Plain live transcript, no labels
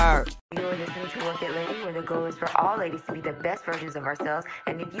work. You're listening to Work It Lady, where the goal is for all ladies to be the best versions of ourselves.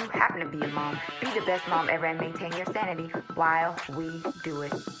 And if you happen to be a mom, be the best mom ever and maintain your sanity while we do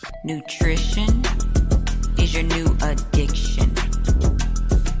it. Nutrition is your new addiction.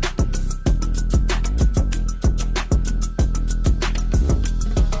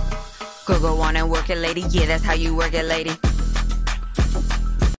 Go on and work it, lady. Yeah, that's how you work it, lady.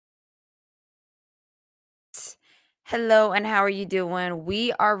 Hello, and how are you doing?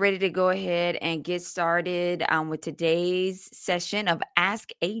 We are ready to go ahead and get started with today's session of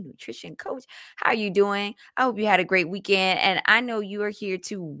Ask a Nutrition Coach. How are you doing? I hope you had a great weekend, and I know you are here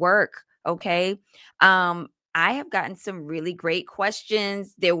to work, okay? I have gotten some really great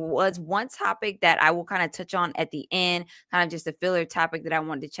questions. There was one topic that I will kind of touch on at the end, kind of just a filler topic that I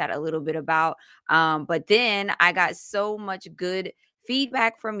wanted to chat a little bit about. But then I got so much good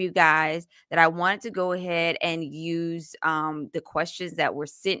feedback from you guys that I wanted to go ahead and use the questions that were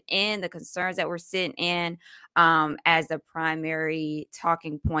sent in, the concerns that were sent in as the primary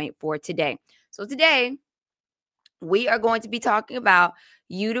talking point for today. So today, we are going to be talking about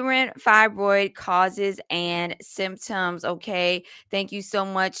uterine fibroid causes and symptoms, okay? Thank you so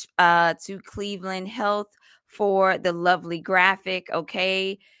much to Cleveland Health for the lovely graphic,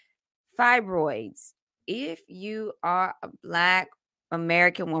 okay? Fibroids. If you are a Black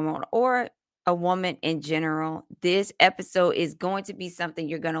American woman or a woman in general, this episode is going to be something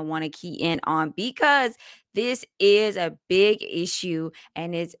you're going to want to key in on because this is a big issue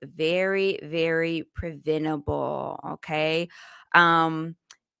and it's very, very preventable. Okay. Some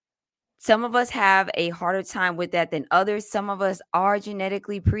of us have a harder time with that than others. Some of us are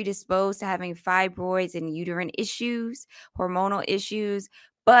genetically predisposed to having fibroids and uterine issues, hormonal issues.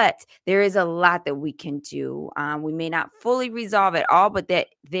 But there is a lot that we can do. We may not fully resolve it all, but that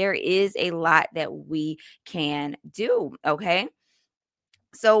there is a lot that we can do. Okay.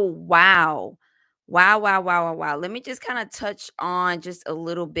 So, wow. Let me just kind of touch on just a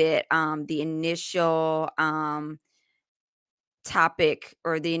little bit the initial topic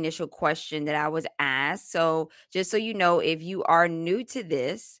or the initial question that I was asked. So, just so you know, if you are new to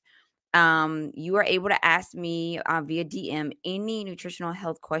this, you are able to ask me via DM any nutritional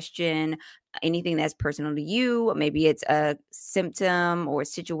health question, anything that's personal to you. Maybe it's a symptom or a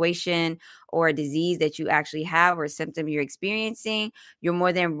situation or a disease that you actually have or a symptom you're experiencing. You're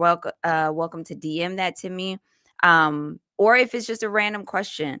more than welcome to DM that to me. Or if it's just a random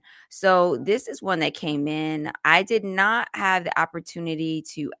question. So this is one that came in. I did not have the opportunity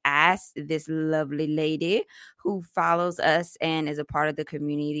to ask this lovely lady who follows us and is a part of the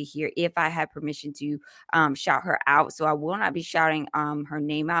community here if I had permission to shout her out. So I will not be shouting her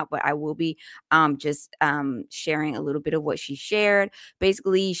name out, but I will be just sharing a little bit of what she shared.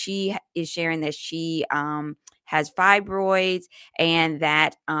 Basically, she is sharing that she has fibroids and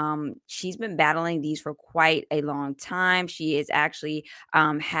that she's been battling these for quite a long time. She has actually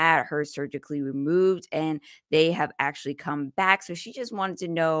had her surgically removed and they have actually come back. So she just wanted to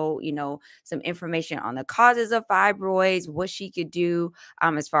know, some information on the causes of fibroids, what she could do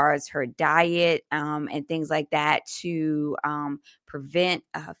as far as her diet and things like that to prevent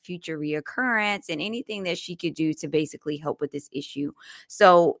future reoccurrence and anything that she could do to basically help with this issue.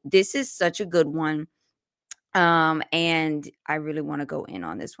 So this is such a good one. And I really want to go in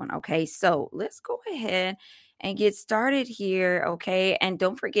on this one. Okay. So let's go ahead and get started here. Okay. And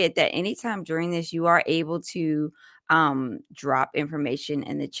don't forget that anytime during this, you are able to drop information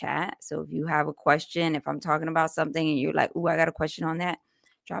in the chat. So if you have a question, if I'm talking about something and you're like, "Ooh, I got a question on that,"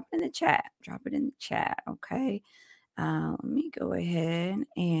 drop it in the chat. Drop it in the chat. Okay. Let me go ahead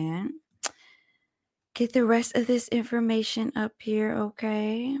and get the rest of this information up here.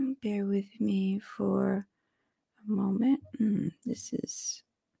 Okay. Bear with me for a moment.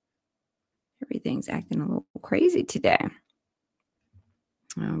 Everything's acting a little crazy today.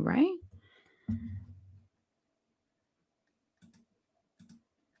 All right.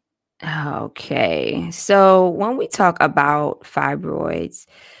 Okay. So when we talk about fibroids,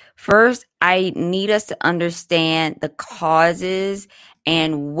 first, I need us to understand the causes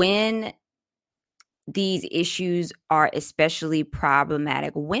and when these issues are especially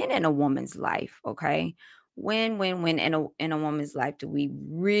problematic. When in a woman's life, okay? When in a woman's life do we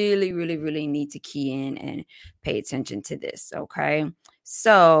really, really, really need to key in and pay attention to this, okay?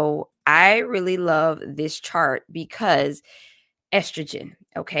 So I really love this chart because estrogen,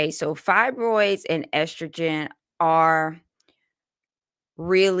 okay? So fibroids and estrogen are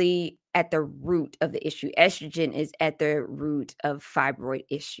really at the root of the issue. Estrogen is at the root of fibroid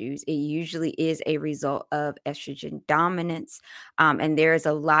issues. It usually is a result of estrogen dominance. And there is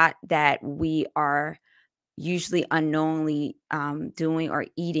a lot that we are usually unknowingly doing or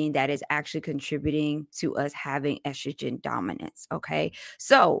eating that is actually contributing to us having estrogen dominance. Okay.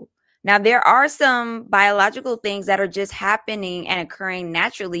 So now there are some biological things that are just happening and occurring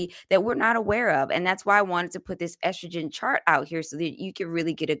naturally that we're not aware of. And that's why I wanted to put this estrogen chart out here so that you can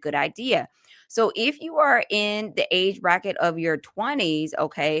really get a good idea. So if you are in the age bracket of your 20s,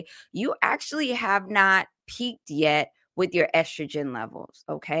 okay, you actually have not peaked yet with your estrogen levels.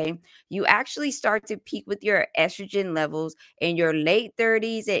 Okay. You actually start to peak with your estrogen levels in your late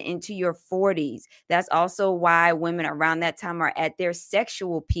 30s and into your 40s. That's also why women around that time are at their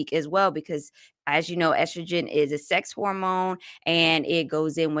sexual peak as well, because as you know, estrogen is a sex hormone and it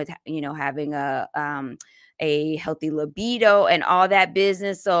goes in with, having a healthy libido and all that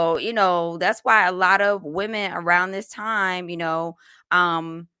business. So, that's why a lot of women around this time,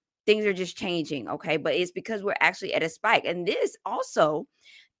 things are just changing. Okay. But it's because we're actually at a spike. And this also,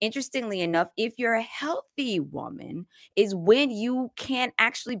 interestingly enough, if you're a healthy woman, is when you can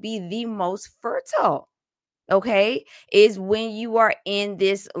actually be the most fertile. Okay, is when you are in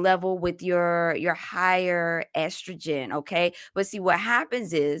this level with your higher estrogen. Okay, but see what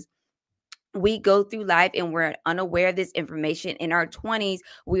happens is we go through life and we're unaware of this information. In our 20s,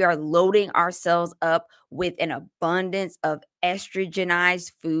 we are loading ourselves up with an abundance of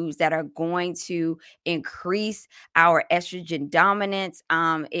estrogenized foods that are going to increase our estrogen dominance.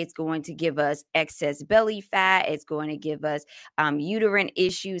 It's going to give us excess belly fat. It's going to give us uterine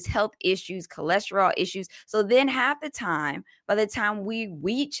issues, health issues, cholesterol issues. So then half the time, by the time we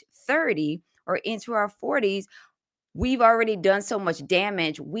reach 30 or into our 40s, we've already done so much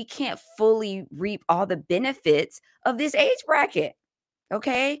damage, we can't fully reap all the benefits of this age bracket.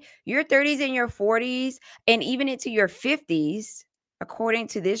 Okay. Your 30s and your 40s, and even into your 50s, according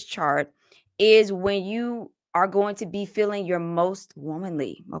to this chart, is when you are going to be feeling your most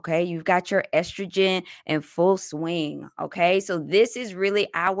womanly. Okay. You've got your estrogen in full swing. Okay. So this is really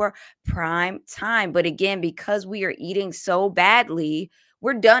our prime time. But again, because we are eating so badly,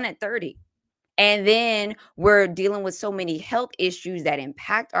 we're done at 30. And then we're dealing with so many health issues that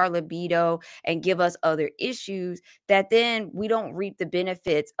impact our libido and give us other issues that then we don't reap the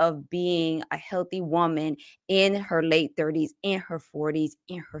benefits of being a healthy woman in her late 30s, in her 40s,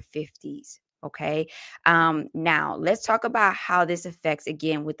 in her 50s. Okay. Now let's talk about how this affects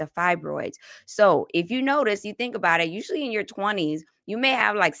again with the fibroids. So if you notice, you think about it, usually in your 20s, you may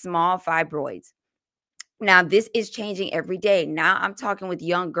have like small fibroids. Now, this is changing every day. Now I'm talking with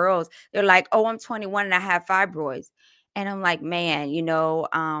young girls. They're like, oh, I'm 21 and I have fibroids. And I'm like, man,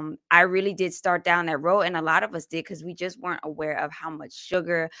 I really did start down that road. And a lot of us did because we just weren't aware of how much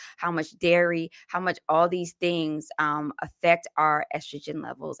sugar, how much dairy, how much all these things affect our estrogen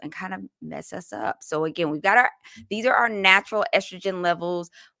levels and kind of mess us up. So again, these are our natural estrogen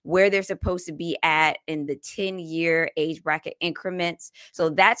levels where they're supposed to be at in the 10-year age bracket increments. So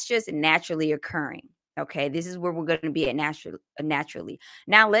that's just naturally occurring. Okay, this is where we're going to be at naturally.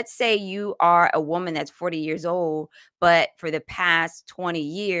 Now, let's say you are a woman that's 40 years old, but for the past 20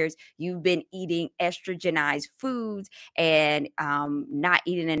 years, you've been eating estrogenized foods and not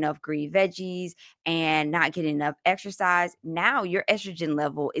eating enough green veggies and not getting enough exercise. Now, your estrogen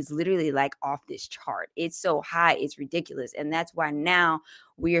level is literally like off this chart. It's so high, it's ridiculous. And that's why now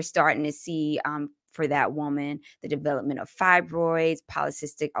we are starting to see for that woman, the development of fibroids,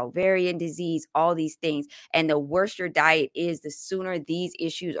 polycystic ovarian disease, all these things. And the worse your diet is, the sooner these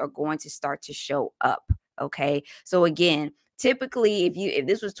issues are going to start to show up. Okay. So again, typically, if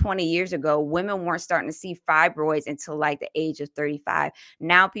this was 20 years ago, women weren't starting to see fibroids until like the age of 35.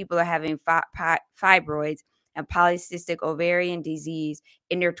 Now people are having fibroids and polycystic ovarian disease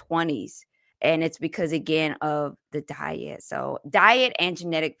in their 20s. And it's because, again, of the diet. So diet and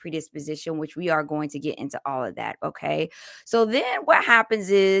genetic predisposition, which we are going to get into all of that. Okay. So then what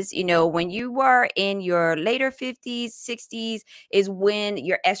happens is, when you are in your later 50s, 60s is when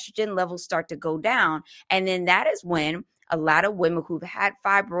your estrogen levels start to go down. And then that is when a lot of women who've had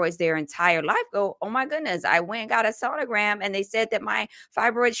fibroids their entire life go, oh my goodness, I went and got a sonogram and they said that my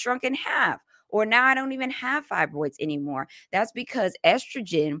fibroids shrunk in half. Or now I don't even have fibroids anymore. That's because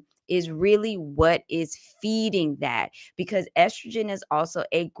estrogen is really what is feeding that, because estrogen is also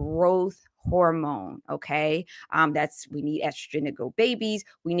a growth hormone. Okay. We need estrogen to grow babies.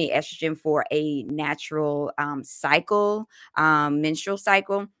 We need estrogen for a natural cycle, menstrual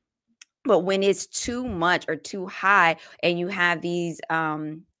cycle. But when it's too much or too high and you have these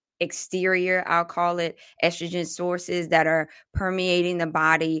exterior, I'll call it, estrogen sources that are permeating the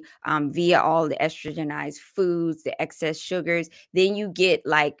body via all the estrogenized foods, the excess sugars, then you get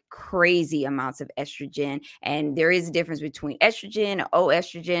like crazy amounts of estrogen. And there is a difference between estrogen,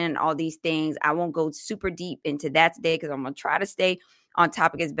 estrogen, all these things. I won't go super deep into that today because I'm going to try to stay on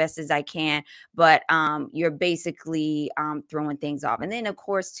topic as best as I can, but you're basically throwing things off. And then of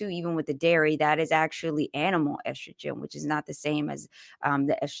course too, even with the dairy, that is actually animal estrogen, which is not the same as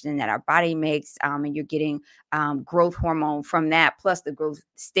the estrogen that our body makes. And you're getting growth hormone from that, plus the growth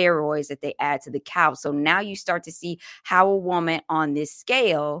steroids that they add to the cow. So now you start to see how a woman on this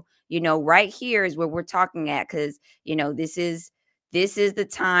scale, right here is where we're talking at, because this is the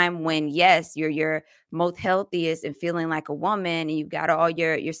time when, yes, you're your most healthiest and feeling like a woman, and you've got all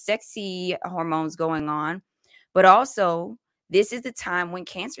your sexy hormones going on. But also, this is the time when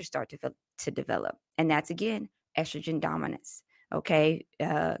cancers start to develop. And that's, again, estrogen dominance. Okay.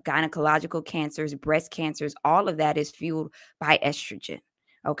 Gynecological cancers, breast cancers, all of that is fueled by estrogen.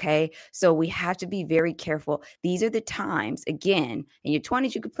 Okay. So we have to be very careful. These are the times, again, in your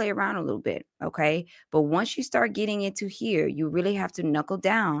 20s, you could play around a little bit. Okay. But once you start getting into here, you really have to knuckle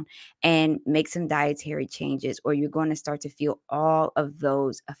down and make some dietary changes, or you're going to start to feel all of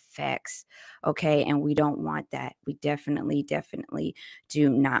those effects. Okay. And we don't want that. We definitely do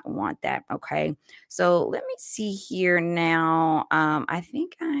not want that. Okay. So let me see here now. I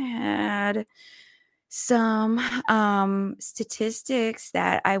think I had some statistics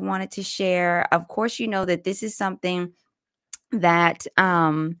that I wanted to share. Of course, you know that this is something that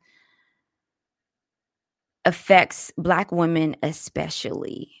affects Black women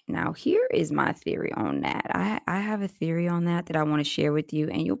especially. Now, here is my theory on that. I have a theory on that I want to share with you,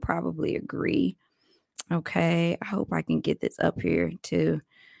 and you'll probably agree. Okay, I hope I can get this up here to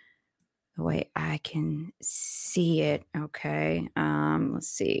the way I can see it. Okay, let's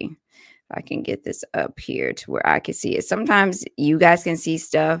see. I can get this up here to where I can see it. Sometimes you guys can see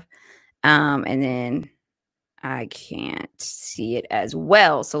stuff, and then I can't see it as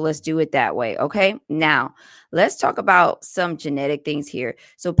well. So let's do it that way. Okay. Now let's talk about some genetic things here.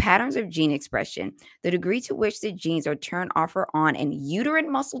 So patterns of gene expression, the degree to which the genes are turned off or on in uterine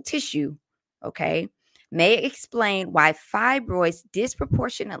muscle tissue, okay, may explain why fibroids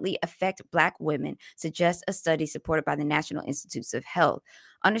disproportionately affect Black women, suggests a study supported by the National Institutes of Health.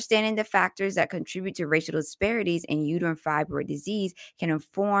 Understanding the factors that contribute to racial disparities in uterine fibroid disease can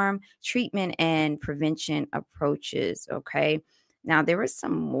inform treatment and prevention approaches. Okay. Now, there was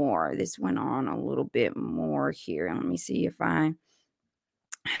some more. This went on a little bit more here. Let me see if I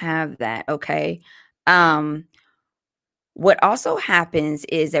have that. Okay. What also happens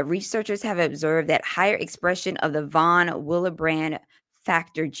is that researchers have observed that higher expression of the von Willebrand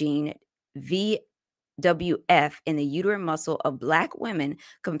factor gene, VWF, in the uterine muscle of Black women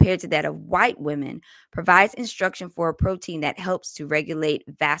compared to that of white women provides instruction for a protein that helps to regulate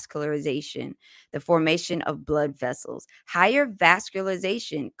vascularization, the formation of blood vessels. Higher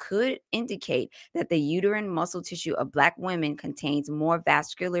vascularization could indicate that the uterine muscle tissue of Black women contains more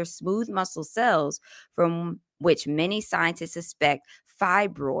vascular smooth muscle cells, from which many scientists suspect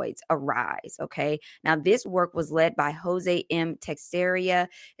fibroids arise. Okay. Now, this work was led by Jose M. Teixeira.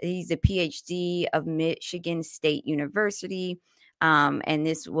 He's a PhD of Michigan State University. And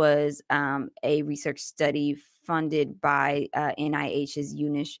this was a research study funded by NIH's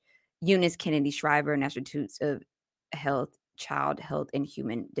Eunice Kennedy Shriver and Institutes of Health, Child Health, and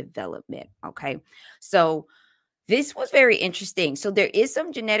Human Development. Okay. So this was very interesting. So there is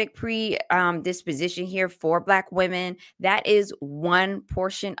some genetic predisposition here for Black women. That is one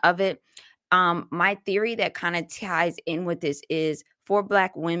portion of it. My theory that kind of ties in with this is for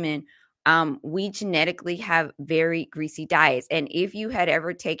Black women, we genetically have very greasy diets. And if you had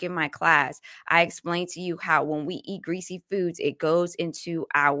ever taken my class, I explained to you how when we eat greasy foods, it goes into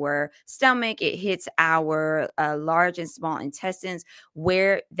our stomach, it hits our large and small intestines,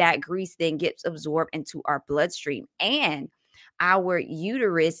 where that grease then gets absorbed into our bloodstream. And our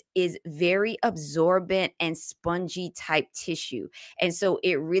uterus is very absorbent and spongy type tissue. And so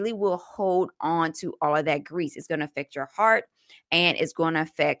it really will hold on to all of that grease. It's going to affect your heart, and it's going to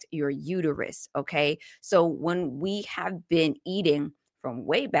affect your uterus. Okay. So when we have been eating from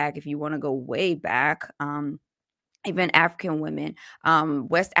way back, if you want to go way back, even African women,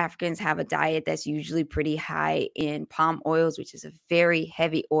 West Africans have a diet that's usually pretty high in palm oils, which is a very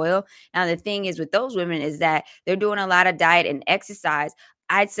heavy oil. Now, the thing is with those women is that they're doing a lot of diet and exercise.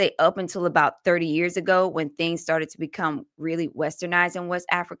 I'd say up until about 30 years ago when things started to become really westernized in West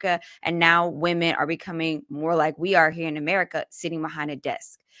Africa. And now women are becoming more like we are here in America, sitting behind a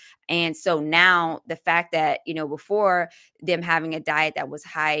desk. And so now the fact that, before them having a diet that was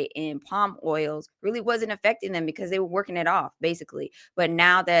high in palm oils really wasn't affecting them because they were working it off basically. But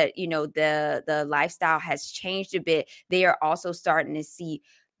now that, the lifestyle has changed a bit, they are also starting to see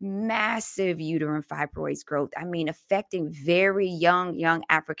massive uterine fibroids growth. I mean, affecting very young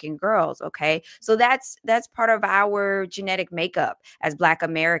African girls. Okay. So that's part of our genetic makeup as Black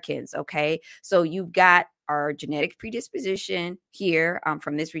Americans. Okay. So you've got our genetic predisposition here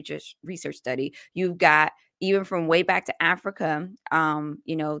from this research study. You've got even from way back to Africa,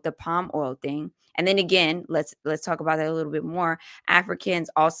 the palm oil thing. And then again, let's talk about that a little bit more. Africans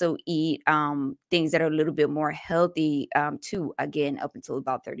also eat things that are a little bit more healthy too, again, up until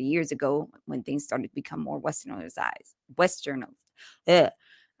about 30 years ago when things started to become more westernized.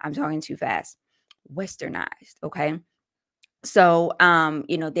 I'm talking too fast. Westernized, okay? So,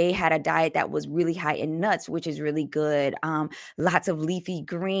 they had a diet that was really high in nuts, which is really good. Lots of leafy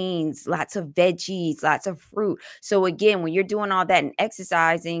greens, lots of veggies, lots of fruit. So again, when you're doing all that and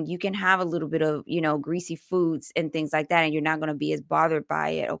exercising, you can have a little bit of, greasy foods and things like that, and you're not going to be as bothered by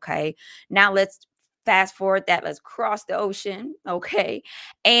it. Okay. Now let's fast forward that. Let's cross the ocean. Okay.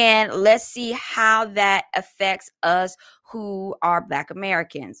 And let's see how that affects us who are Black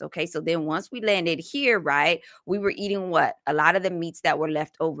Americans. Okay. So then once we landed here, right, we were eating what? A lot of the meats that were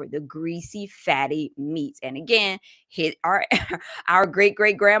left over, the greasy, fatty meats. And again, hit our great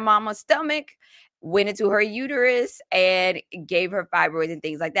grandmama's stomach, went into her uterus and gave her fibroids and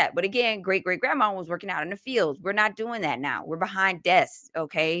things like that. But again, great grandma was working out in the fields. We're not doing that now. We're behind desks.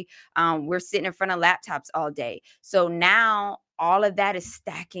 Okay. We're sitting in front of laptops all day. So now all of that is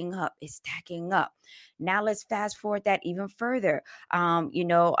stacking up. It's stacking up. Now let's fast forward that even further. A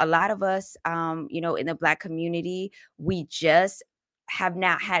lot of us, in the Black community, we just have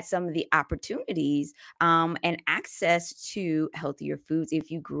not had some of the opportunities and access to healthier foods. If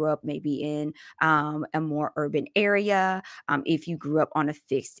you grew up maybe in a more urban area, if you grew up on a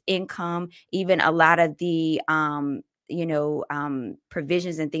fixed income, even a lot of the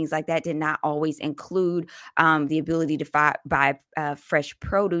provisions and things like that did not always include the ability to buy fresh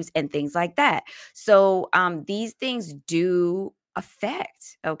produce and things like that. So these things do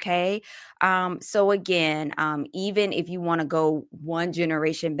affect. Okay. So again, even if you want to go one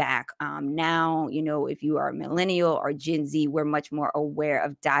generation back, now, if you are a millennial or Gen Z, we're much more aware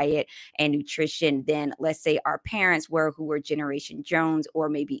of diet and nutrition than, let's say, our parents were, who were Generation Jones or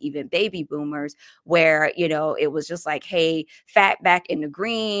maybe even baby boomers, where, it was just like, hey, fat back in the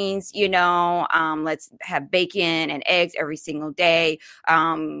greens, let's have bacon and eggs every single day,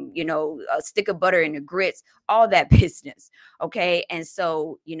 a stick of butter in the grits, all that business. Okay. And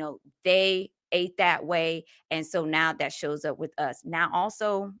so, they ate that way. And so now that shows up with us. Now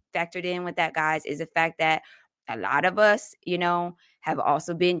also factored in with that, guys, is the fact that a lot of us, have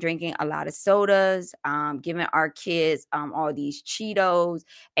also been drinking a lot of sodas, giving our kids all these Cheetos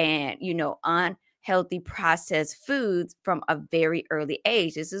and, unhealthy processed foods from a very early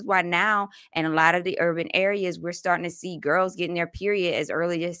age. This is why now in a lot of the urban areas, we're starting to see girls getting their period as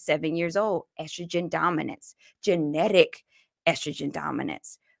early as 7 years old. Estrogen dominance, genetic estrogen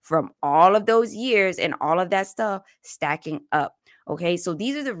dominance from all of those years and all of that stuff stacking up. Okay, so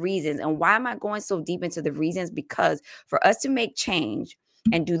these are the reasons. And why am I going so deep into the reasons? Because for us to make change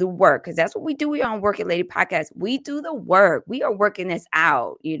and do the work, because that's what we do here on Work It Lady podcast. We do the work. We are working this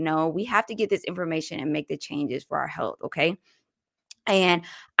out. We have to get this information and make the changes for our health. Okay. And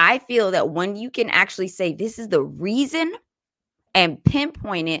I feel that when you can actually say this is the reason and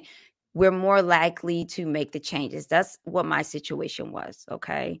pinpoint it, we're more likely to make the changes. That's what my situation was.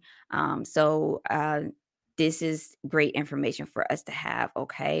 Okay. So this is great information for us to have.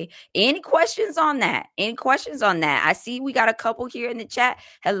 Okay. Any questions on that? I see we got a couple here in the chat.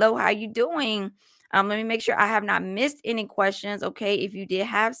 Hello, how you doing? Let me make sure I have not missed any questions. Okay. If you did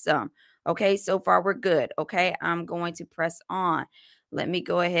have some. Okay. So far we're good. Okay. I'm going to press on. Let me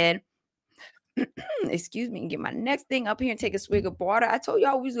go ahead. Excuse me, and get my next thing up here and take a swig of water. I told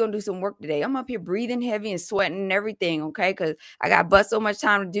y'all we was gonna do some work today. I'm up here breathing heavy and sweating and everything, okay? Because I got but so much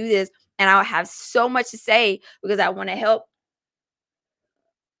time to do this, and I have so much to say because I want to help.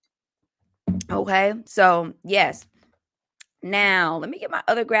 Okay, so yes. Now let me get my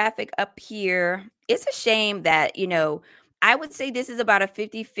other graphic up here. It's a shame that I would say this is about a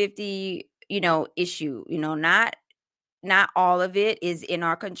 50-50 issue. Not all of it is in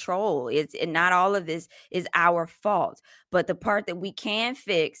our control. And not all of this is our fault. But the part that we can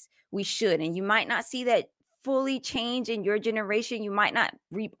fix, we should. And you might not see that fully change in your generation. You might not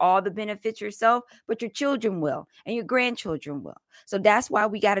reap all the benefits yourself, but your children will and your grandchildren will. So that's why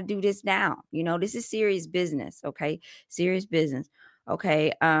we got to do this now. This is serious business. Okay. Serious business.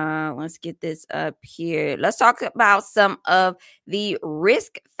 Okay. Let's get this up here. Let's talk about some of the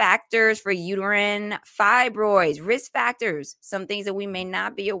risk factors for uterine fibroids. Risk factors, some things that we may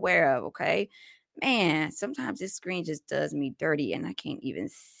not be aware of. Okay. Man, sometimes this screen just does me dirty and I can't even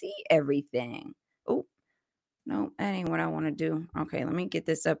see everything. Oh, no, that ain't what I want to do. Okay, let me get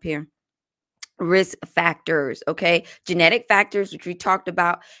this up here. Risk factors, okay? Genetic factors, which we talked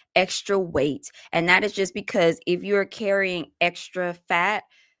about, extra weight. And that is just because if you're carrying extra fat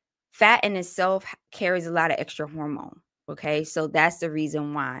in itself carries a lot of extra hormone, okay? So that's the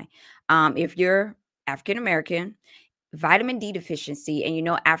reason why. If you're African American, vitamin D deficiency,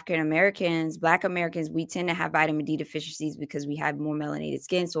 and African Americans, Black Americans, we tend to have vitamin D deficiencies because we have more melanated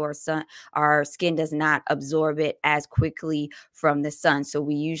skin, so our skin does not absorb it as quickly from the sun. So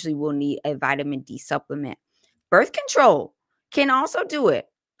we usually will need a vitamin D supplement. Birth control can also do it,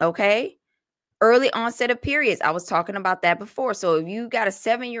 okay? Early onset of periods. I was talking about that before. So if you got a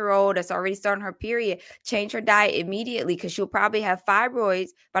 7-year-old that's already starting her period, change her diet immediately because she'll probably have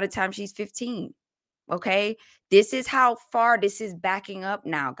fibroids by the time she's 15. Okay, this is how far this is backing up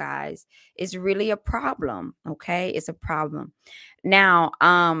now, guys. It's really a problem. Okay, it's a problem. Now,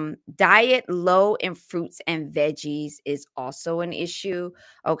 diet low in fruits and veggies is also an issue.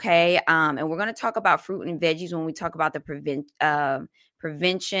 Okay, and we're going to talk about fruit and veggies when we talk about the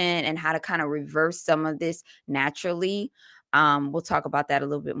prevention and how to kind of reverse some of this naturally. We'll talk about that a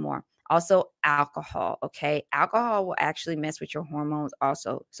little bit more. Also, alcohol, okay? Alcohol will actually mess with your hormones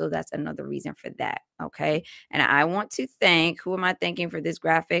also. So that's another reason for that, okay? And I want to thank, who am I thanking for this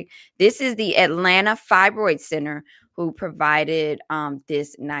graphic? This is the Atlanta Fibroid Center who provided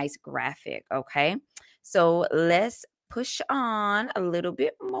this nice graphic, okay? So let's push on a little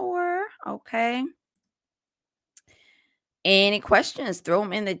bit more, okay? Any questions, throw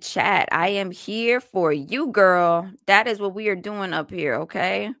them in the chat. I am here for you, girl. That is what we are doing up here,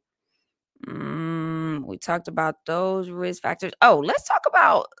 okay? We talked about those risk factors. Oh, let's talk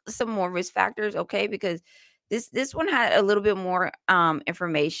about some more risk factors, okay? Because this one had a little bit more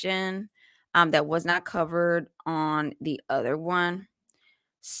information that was not covered on the other one.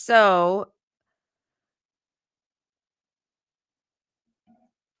 So,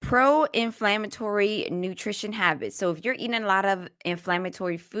 pro-inflammatory nutrition habits. So if you're eating a lot of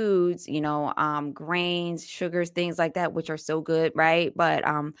inflammatory foods, grains, sugars, things like that, which are so good, right? But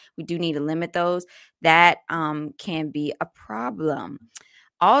we do need to limit those. That can be a problem.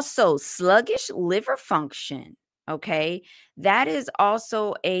 Also, sluggish liver function. Okay, that is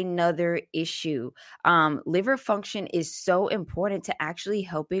also another issue. Liver function is so important to actually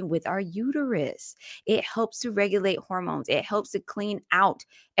helping with our uterus. It helps to regulate hormones. It helps to clean out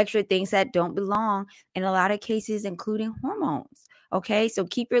extra things that don't belong in a lot of cases, including hormones. Okay, so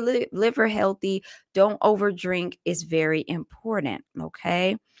keep your liver healthy. Don't overdrink is very important.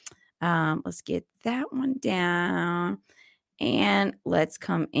 Okay, let's get that one down. And let's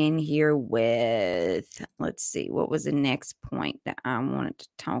come in here with, let's see, what was the next point that I wanted to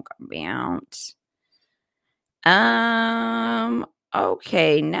talk about?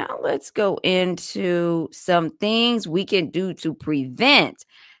 Okay, now let's go into some things we can do to prevent.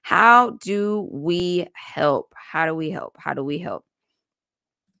 How do we help? How do we help? How do we help?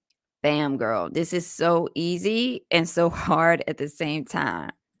 Bam, girl. This is so easy and so hard at the same time.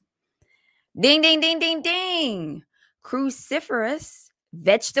 Ding, ding, ding, ding, ding. Cruciferous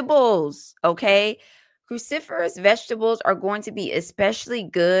vegetables, okay? Cruciferous vegetables are going to be especially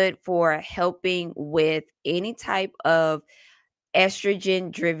good for helping with any type of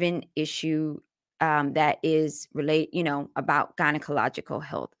estrogen-driven issue that is about gynecological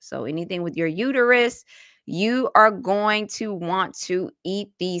health. So anything with your uterus, you are going to want to eat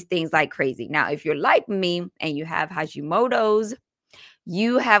these things like crazy. Now, if you're like me and you have Hashimoto's,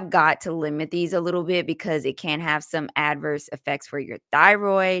 you have got to limit these a little bit because it can have some adverse effects for your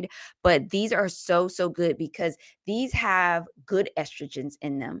thyroid. But these are so, so good because these have good estrogens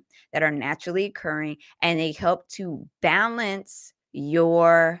in them that are naturally occurring, and they help to balance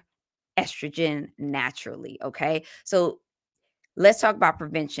your estrogen naturally. Okay. So let's talk about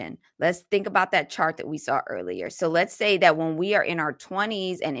prevention. Let's think about that chart that we saw earlier. So let's say that when we are in our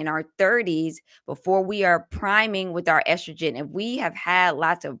 20s and in our 30s, before we are priming with our estrogen, if we have had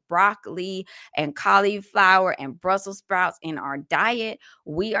lots of broccoli and cauliflower and Brussels sprouts in our diet,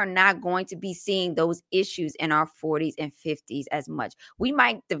 we are not going to be seeing those issues in our 40s and 50s as much. We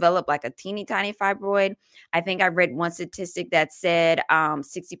might develop like a teeny tiny fibroid. I think I read one statistic that said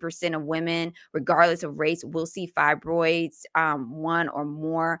 60% of women, regardless of race, will see fibroids, one or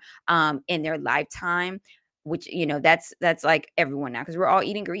more in their lifetime, which, that's like everyone now, because we're all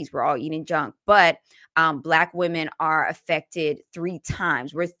eating grease, we're all eating junk. But Black women are affected 3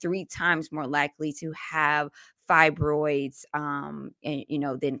 times. We're 3 times more likely to have fibroids,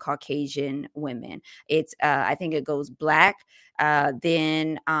 than Caucasian women. It's I think it goes Black,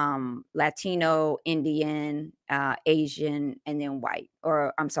 then Latino, Indian, Asian, and then white,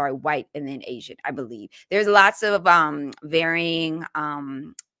 or I'm sorry, white and then Asian, I believe. There's lots of varying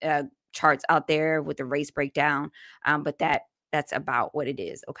charts out there with the race breakdown, but that's about what it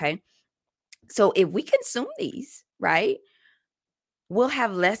is. Okay, so if we consume these, right, we'll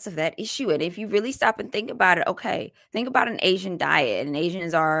have less of that issue. And if you really stop and think about it, okay, think about an Asian diet. And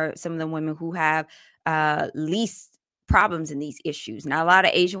Asians are some of the women who have least problems in these issues. Now, a lot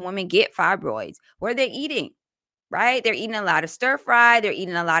of Asian women get fibroids. What are they eating? Right? They're eating a lot of stir fry. They're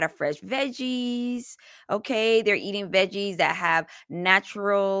eating a lot of fresh veggies. Okay. They're eating veggies that have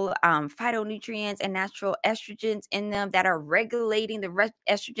natural phytonutrients and natural estrogens in them that are regulating the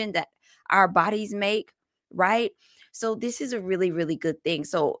estrogen that our bodies make. Right? So this is a really, really good thing.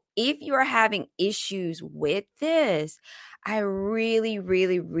 So if you're having issues with this, I really,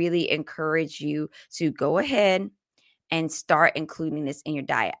 really, really encourage you to go ahead and start including this in your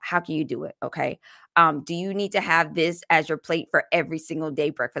diet. How can you do it? Okay. Do you need to have this as your plate for every single day,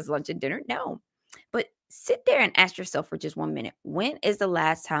 breakfast, lunch, and dinner? No. But sit there and ask yourself for just 1 minute. When is the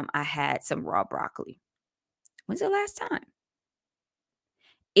last time I had some raw broccoli? When's the last time?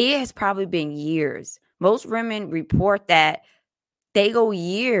 It has probably been years. Most women report that they go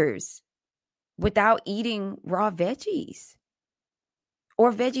years without eating raw veggies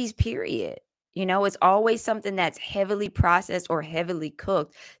or veggies, period. It's always something that's heavily processed or heavily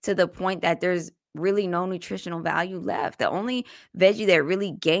cooked to the point that there's really no nutritional value left. The only veggie that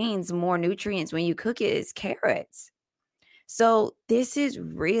really gains more nutrients when you cook it is carrots. So this is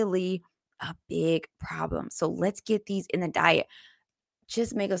really a big problem. So let's get these in the diet.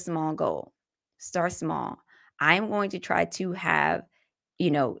 Just make a small goal. Start small. I'm going to try to have,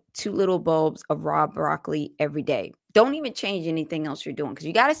 2 little bulbs of raw broccoli every day. Don't even change anything else you're doing, because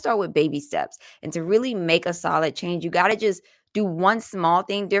you got to start with baby steps. And to really make a solid change, you got to just do one small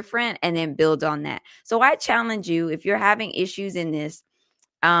thing different and then build on that. So I challenge you, if you're having issues in this,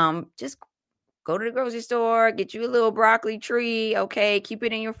 just go to the grocery store, get you a little broccoli tree. Okay. Keep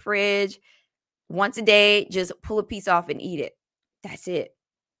it in your fridge. Once a day, just pull a piece off and eat it. That's it.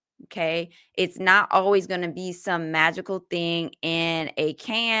 Okay. It's not always going to be some magical thing in a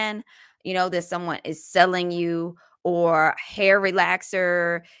can, that someone is selling you, or hair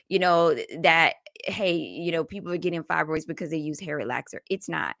relaxer, that, hey, people are getting fibroids because they use hair relaxer. It's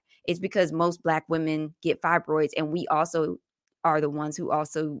not. It's because most Black women get fibroids, and we also are the ones who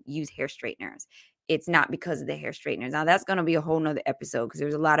also use hair straighteners. It's not because of the hair straighteners. Now, that's going to be a whole nother episode, because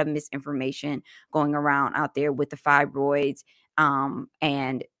there's a lot of misinformation going around out there with the fibroids.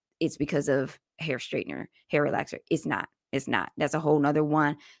 And it's because of hair straightener, hair relaxer. It's not. That's a whole nother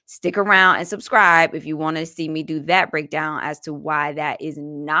one. Stick around and subscribe if you want to see me do that breakdown as to why that is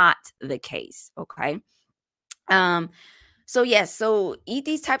not the case. Okay. So yes, so eat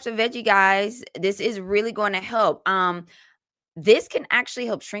these types of veggie, guys. This is really going to help. This can actually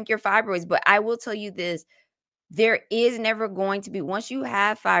help shrink your fibroids, but I will tell you this. There is never going to be, once you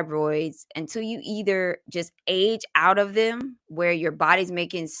have fibroids, until you either just age out of them, where your body's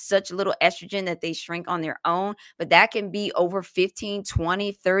making such little estrogen that they shrink on their own, but that can be over 15,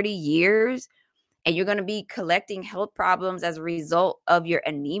 20, 30 years. And you're going to be collecting health problems as a result of your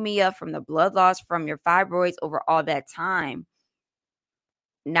anemia from the blood loss from your fibroids over all that time.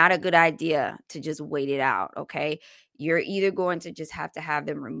 Not a good idea to just wait it out. Okay. You're either going to just have to have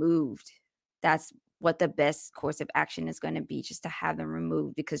them removed. That's what the best course of action is going to be, just to have them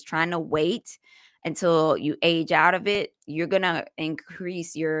removed, because trying to wait until you age out of it, you're going to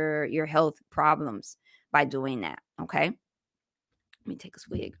increase your health problems by doing that. Okay. Let me take a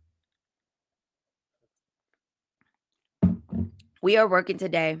swig. We are working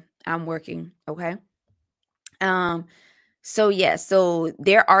today. I'm working. Okay. So yes, so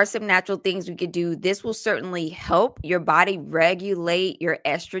there are some natural things we could do. This will certainly help your body regulate your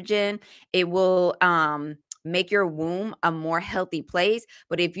estrogen. It will make your womb a more healthy place.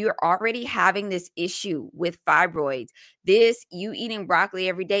 But if you're already having this issue with fibroids, you eating broccoli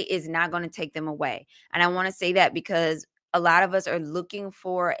every day is not going to take them away. And I want to say that because a lot of us are looking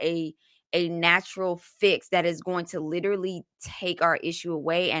for a natural fix that is going to literally take our issue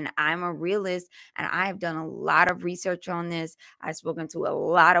away. And I'm a realist, and I have done a lot of research on this. I've spoken to a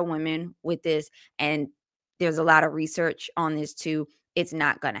lot of women with this, and there's a lot of research on this too. It's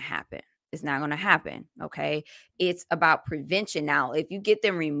not going to happen. It's not going to happen. Okay. It's about prevention. Now, if you get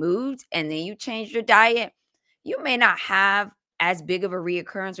them removed and then you change your diet, you may not have as big of a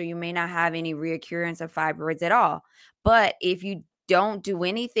reoccurrence, or you may not have any reoccurrence of fibroids at all. But if you don't do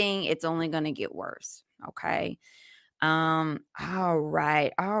anything, it's only going to get worse. Okay. All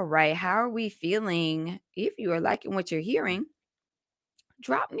right. How are we feeling? If you are liking what you're hearing,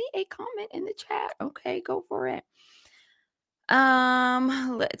 drop me a comment in the chat. Okay, go for it.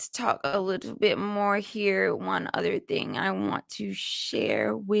 Let's talk a little bit more here. One other thing I want to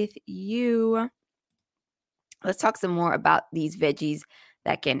share with you. Let's talk some more about these veggies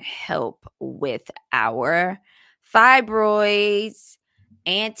that can help with our fibroids.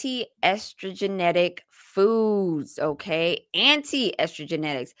 Anti-estrogenic foods, okay?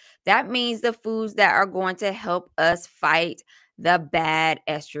 Anti-estrogenics. That means the foods that are going to help us fight the bad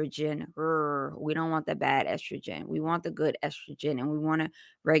estrogen. We don't want the bad estrogen. We want the good estrogen, and we want to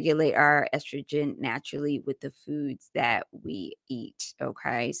regulate our estrogen naturally with the foods that we eat,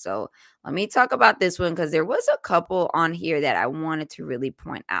 okay? So let me talk about this one, because there was a couple on here that I wanted to really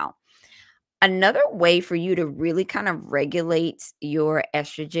point out. Another way for you to really kind of regulate your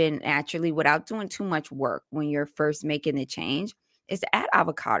estrogen naturally without doing too much work when you're first making the change is to add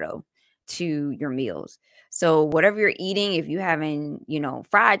avocado to your meals. So whatever you're eating, if you're having,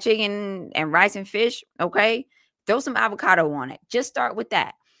 fried chicken and rice and fish, okay, throw some avocado on it. Just start with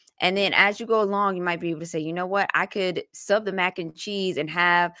that. And then as you go along, you might be able to say, you know what, I could sub the mac and cheese and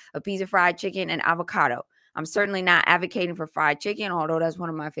have a piece of fried chicken and avocado. I'm certainly not advocating for fried chicken, although that's one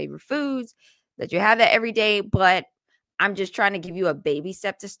of my favorite foods, that you have that every day. But I'm just trying to give you a baby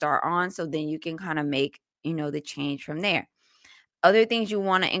step to start on, so then you can kind of make, the change from there. Other things you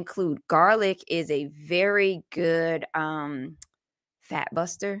want to include. Garlic is a very good fat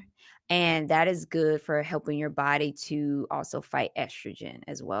buster, and that is good for helping your body to also fight estrogen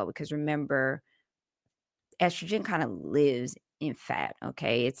as well. Because remember, estrogen kind of lives in fat,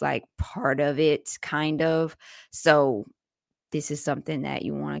 okay? It's like part of it, kind of. So this is something that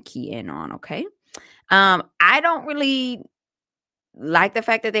you want to key in on, okay? I don't really like the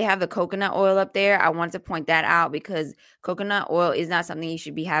fact that they have the coconut oil up there. I wanted to point that out because coconut oil is not something you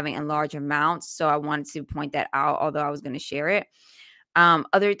should be having in large amounts. So I wanted to point that out, although I was going to share it.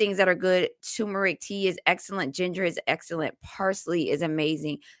 Other things that are good: turmeric tea is excellent, ginger is excellent, parsley is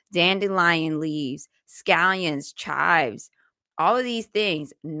amazing, dandelion leaves, scallions, chives, all of these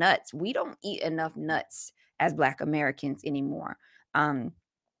things. Nuts. We don't eat enough nuts as Black Americans anymore.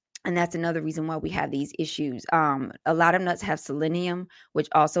 And that's another reason why we have these issues. A lot of nuts have selenium, which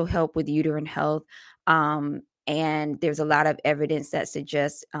also help with uterine health. And there's a lot of evidence that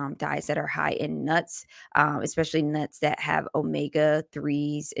suggests diets that are high in nuts, especially nuts that have omega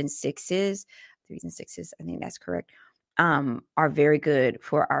 3s and 6s, I think that's correct, are very good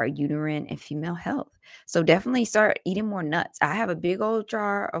for our uterine and female health. So definitely start eating more nuts. I have a big old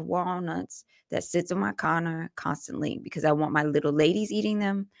jar of walnuts that sits on my counter constantly because I want my little ladies eating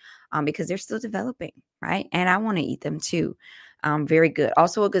them, because they're still developing, right? And I want to eat them too. Very good.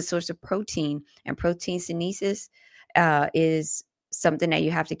 Also a good source of protein, and protein synthesis is something that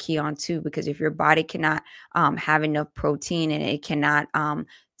you have to key on too, because if your body cannot have enough protein, and it cannot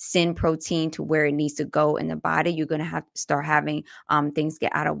send protein to where it needs to go in the body, you're going to have to start having things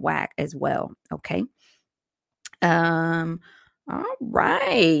get out of whack as well. Okay. All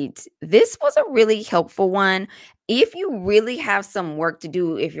right. This was a really helpful one. If you really have some work to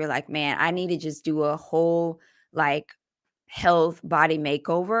do, if you're like, man, I need to just do a whole health body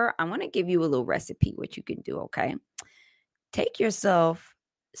makeover, I'm going to give you a little recipe, what you can do. Okay. Take yourself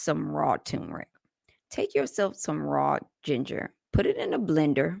some raw turmeric. Take yourself some raw ginger. Put it in a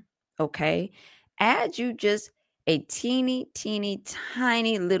blender. Okay. Add you just a teeny,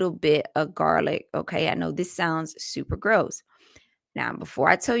 tiny little bit of garlic. Okay. I know this sounds super gross. Now, before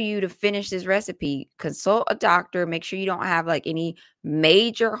I tell you to finish this recipe, consult a doctor. Make sure you don't have any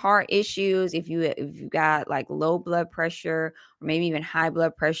major heart issues. If you got low blood pressure, or maybe even high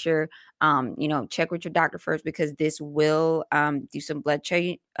blood pressure, check with your doctor first, because this will do some blood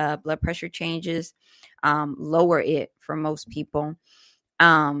pressure changes, lower it for most people.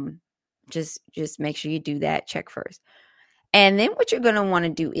 Just make sure you do that. Check first. And then what you're going to want to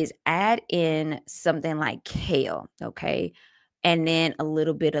do is add in something like kale, okay? And then a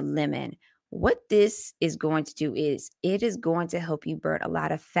little bit of lemon. What this is going to do is it is going to help you burn a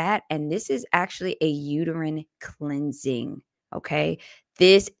lot of fat. And this is actually a uterine cleansing, okay?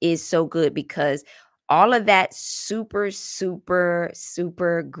 This is so good because all of that super, super,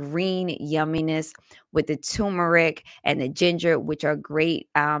 super green yumminess with the turmeric and the ginger, which are great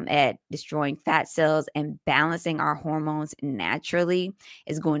at destroying fat cells and balancing our hormones naturally,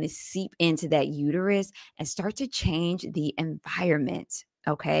 is going to seep into that uterus and start to change the environment.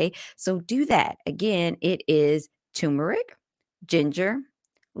 Okay. So do that. Again, it is turmeric, ginger,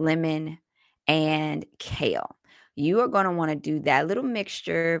 lemon, and kale. You are going to want to do that little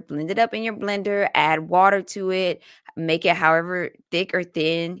mixture, blend it up in your blender, add water to it, make it however thick or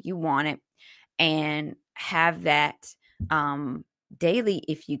thin you want it, and have that daily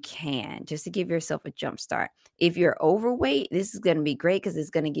if you can, just to give yourself a jump start. If you're overweight, this is going to be great because it's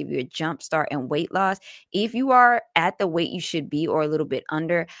going to give you a jump start in weight loss. If you are at the weight you should be or a little bit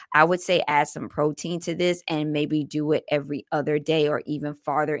under, I would say add some protein to this and maybe do it every other day or even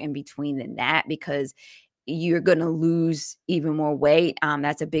farther in between than that, because you're going to lose even more weight.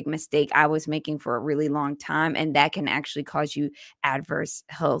 That's a big mistake I was making for a really long time, and that can actually cause you adverse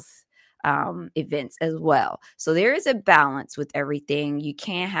health events as well. So there is a balance with everything. You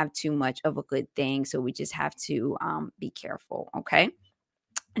can't have too much of a good thing. So we just have to be careful. Okay.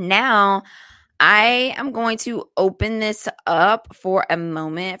 Now, I am going to open this up for a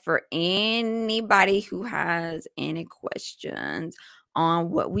moment for anybody who has any questions on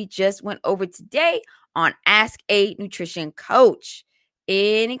what we just went over today on Ask a Nutrition Coach.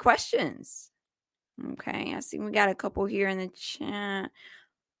 Any questions? Okay, I see we got a couple here in the chat.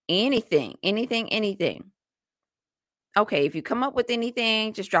 Anything. Okay, if you come up with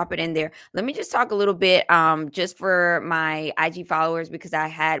anything, just drop it in there. Let me just talk a little bit just for my IG followers, because I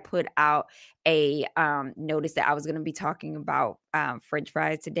had put out a notice that I was going to be talking about French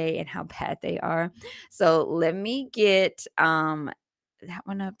fries today and how bad they are. So let me get that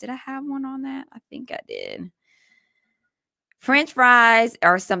one up. Did I have one on that? I think I did. French fries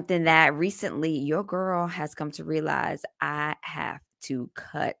are something that recently your girl has come to realize I have to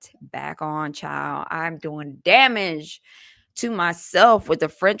cut back on, child. I'm doing damage to myself with the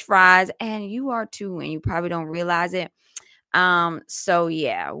French fries, and you are too, and you probably don't realize it. So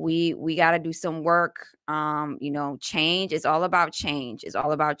yeah, we got to do some work. Change is all about change. It's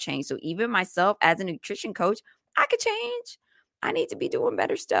all about change. So even myself as a nutrition coach, I could change. I need to be doing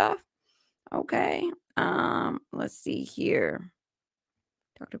better stuff. Okay. Let's see here.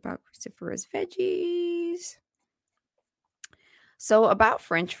 Talked about cruciferous veggies. So about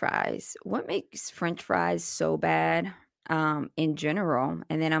French fries, what makes French fries so bad in general,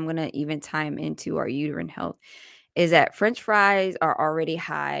 and then I'm going to even tie them into our uterine health, is that French fries are already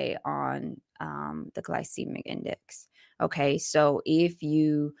high on the glycemic index. Okay, so if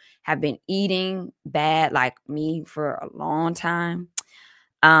you have been eating bad like me for a long time,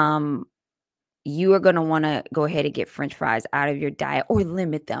 you are going to want to go ahead and get French fries out of your diet or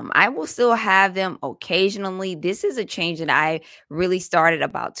limit them. I will still have them occasionally. This is a change that I really started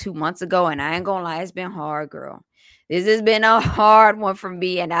about 2 months ago, and I ain't going to lie, it's been hard, girl. This has been a hard one for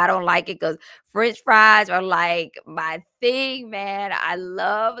me, and I don't like it because French fries are like my thing, man. I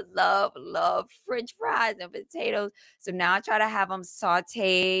love French fries and potatoes. So now I try to have them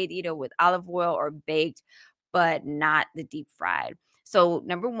sauteed, with olive oil or baked, but not the deep fried. So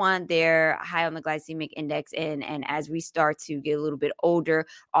number one, they're high on the glycemic index. And as we start to get a little bit older,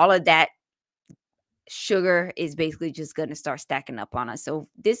 all of that sugar is basically just going to start stacking up on us. So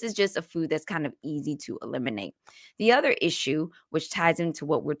this is just a food that's kind of easy to eliminate. The other issue, which ties into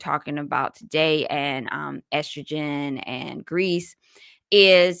what we're talking about today, and estrogen and grease,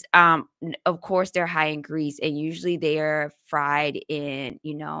 is of course they're high in grease, and usually they are fried in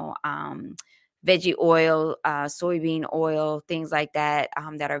veggie oil, soybean oil, things like that,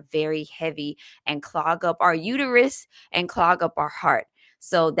 that are very heavy and clog up our uterus and clog up our heart.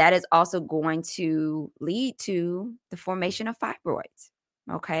 So that is also going to lead to the formation of fibroids.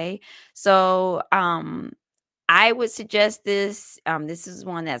 Okay. So I would suggest this. This is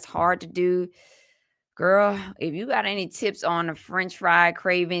one that's hard to do. Girl, if you got any tips on the French fry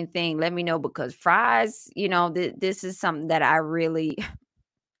craving thing, let me know, because fries, this is something that I really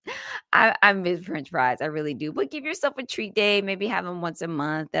I miss French fries. I really do. But give yourself a treat day. Maybe have them once a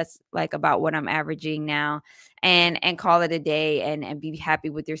month. That's like about what I'm averaging now. And call it a day, and be happy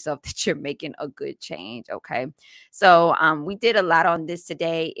with yourself that you're making a good change. Okay. So we did a lot on this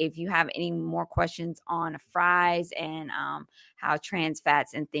today. If you have any more questions on fries and how trans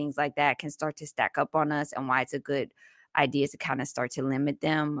fats and things like that can start to stack up on us, and why it's a good ideas to kind of start to limit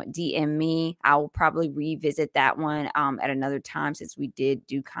them, DM me. I will probably revisit that one at another time, since we did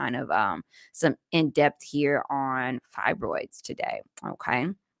do kind of some in-depth here on fibroids today. Okay.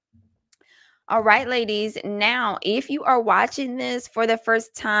 All right, ladies. Now, if you are watching this for the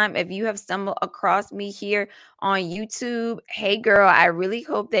first time, if you have stumbled across me here on YouTube, hey girl, I really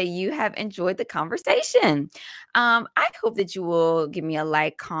hope that you have enjoyed the conversation. I hope that you will give me a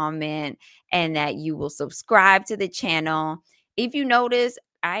like, comment, and that you will subscribe to the channel. If you notice,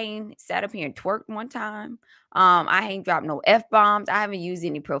 I ain't sat up here and twerked one time. I ain't dropped no F-bombs. I haven't used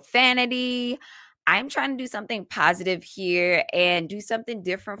any profanity. I'm trying to do something positive here and do something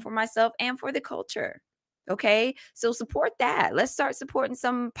different for myself and for the culture. Okay. So support that. Let's start supporting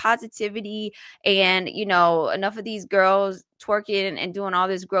some positivity, and, enough of these girls twerking and doing all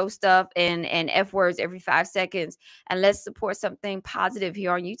this gross stuff and F words every 5 seconds. And let's support something positive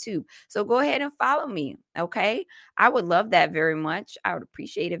here on YouTube. So go ahead and follow me. Okay. I would love that very much. I would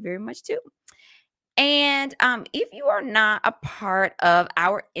appreciate it very much too. And if you are not a part of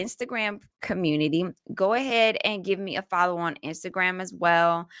our Instagram community, go ahead and give me a follow on Instagram as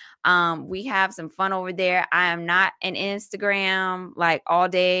well. We have some fun over there. I am not an Instagram like all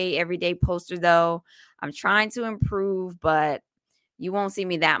day, everyday poster though. I'm trying to improve, but you won't see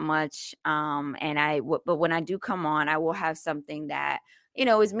me that much. But when I do come on, I will have something that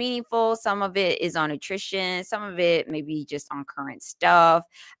is meaningful. Some of it is on nutrition. Some of it maybe just on current stuff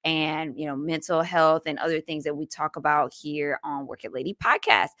and, mental health and other things that we talk about here on Work It Lady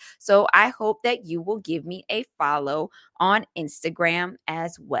podcast. So I hope that you will give me a follow on Instagram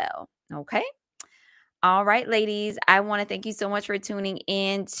as well. Okay. All right, ladies, I want to thank you so much for tuning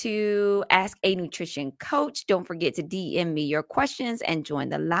in to Ask a Nutrition Coach. Don't forget to DM me your questions and join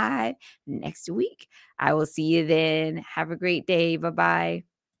the live next week. I will see you then. Have a great day. Bye-bye.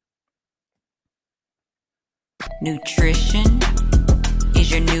 Nutrition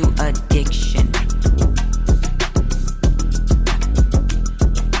is your new addiction.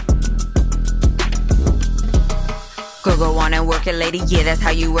 Go on and work it, lady. Yeah, that's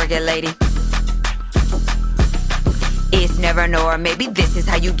how you work it, lady. It's never nor maybe this is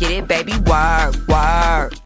how you get it, baby. Work, work.